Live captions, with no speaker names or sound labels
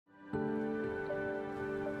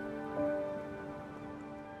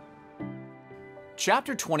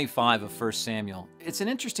Chapter 25 of 1 Samuel, it's an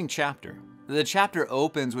interesting chapter. The chapter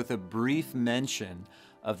opens with a brief mention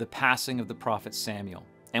of the passing of the prophet Samuel.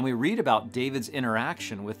 And we read about David's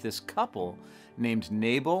interaction with this couple named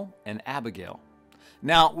Nabal and Abigail.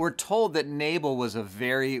 Now, we're told that Nabal was a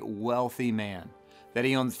very wealthy man, that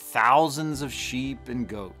he owned thousands of sheep and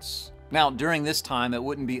goats. Now, during this time, it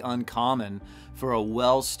wouldn't be uncommon for a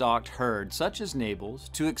well-stocked herd, such as Nabal's,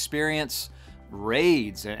 to experience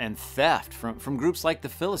raids and theft from groups like the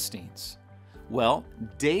Philistines. Well,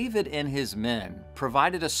 David and his men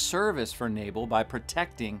provided a service for Nabal by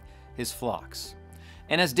protecting his flocks.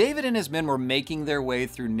 And as David and his men were making their way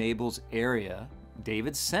through Nabal's area,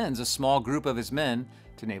 David sends a small group of his men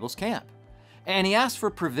to Nabal's camp. And he asked for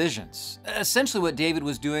provisions. Essentially what David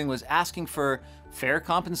was doing was asking for fair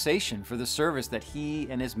compensation for the service that he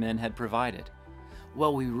and his men had provided.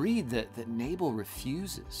 Well, we read that Nabal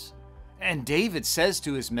refuses. And David says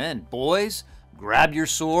to his men, "Boys, grab your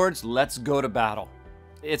swords, let's go to battle."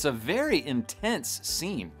 It's a very intense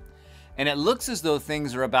scene, and it looks as though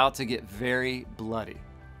things are about to get very bloody.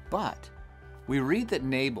 But we read that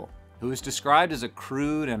Nabal, who is described as a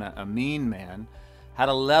crude and a mean man, had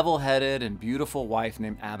a level-headed and beautiful wife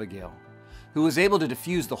named Abigail, who was able to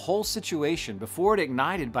diffuse the whole situation before it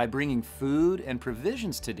ignited by bringing food and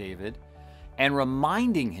provisions to David and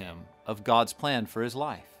reminding him of God's plan for his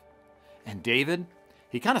life. And David,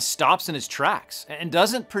 he kind of stops in his tracks and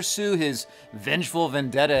doesn't pursue his vengeful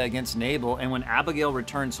vendetta against Nabal. And when Abigail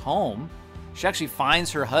returns home, she actually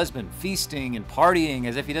finds her husband feasting and partying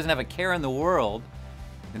as if he doesn't have a care in the world.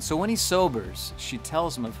 And so when he sobers, she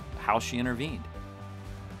tells him of how she intervened.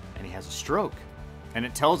 And he has a stroke. And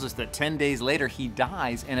it tells us that 10 days later he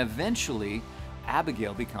dies, and eventually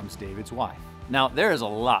Abigail becomes David's wife. Now, there is a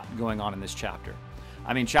lot going on in this chapter.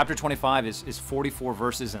 I mean, chapter 25 is 44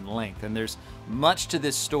 verses in length, and there's much to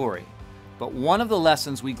this story. But one of the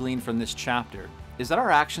lessons we glean from this chapter is that our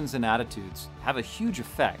actions and attitudes have a huge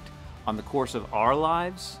effect on the course of our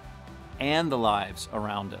lives and the lives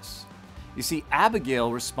around us. You see,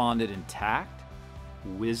 Abigail responded in tact,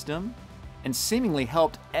 wisdom, and seemingly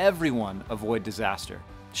helped everyone avoid disaster.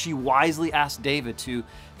 She wisely asked David to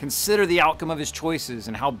consider the outcome of his choices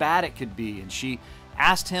and how bad it could be, and she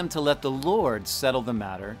asked him to let the Lord settle the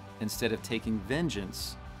matter instead of taking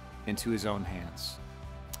vengeance into his own hands.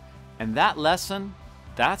 And that lesson,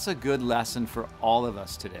 that's a good lesson for all of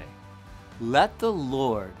us today. Let the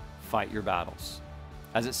Lord fight your battles.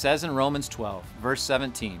 As it says in Romans 12, verse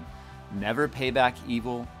 17, never pay back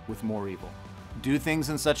evil with more evil. Do things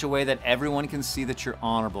in such a way that everyone can see that you're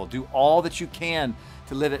honorable. Do all that you can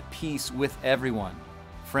to live at peace with everyone.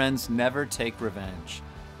 Friends, never take revenge.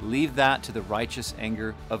 Leave that to the righteous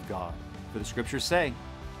anger of God. For the scriptures say,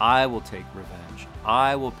 I will take revenge.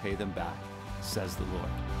 I will pay them back, says the Lord.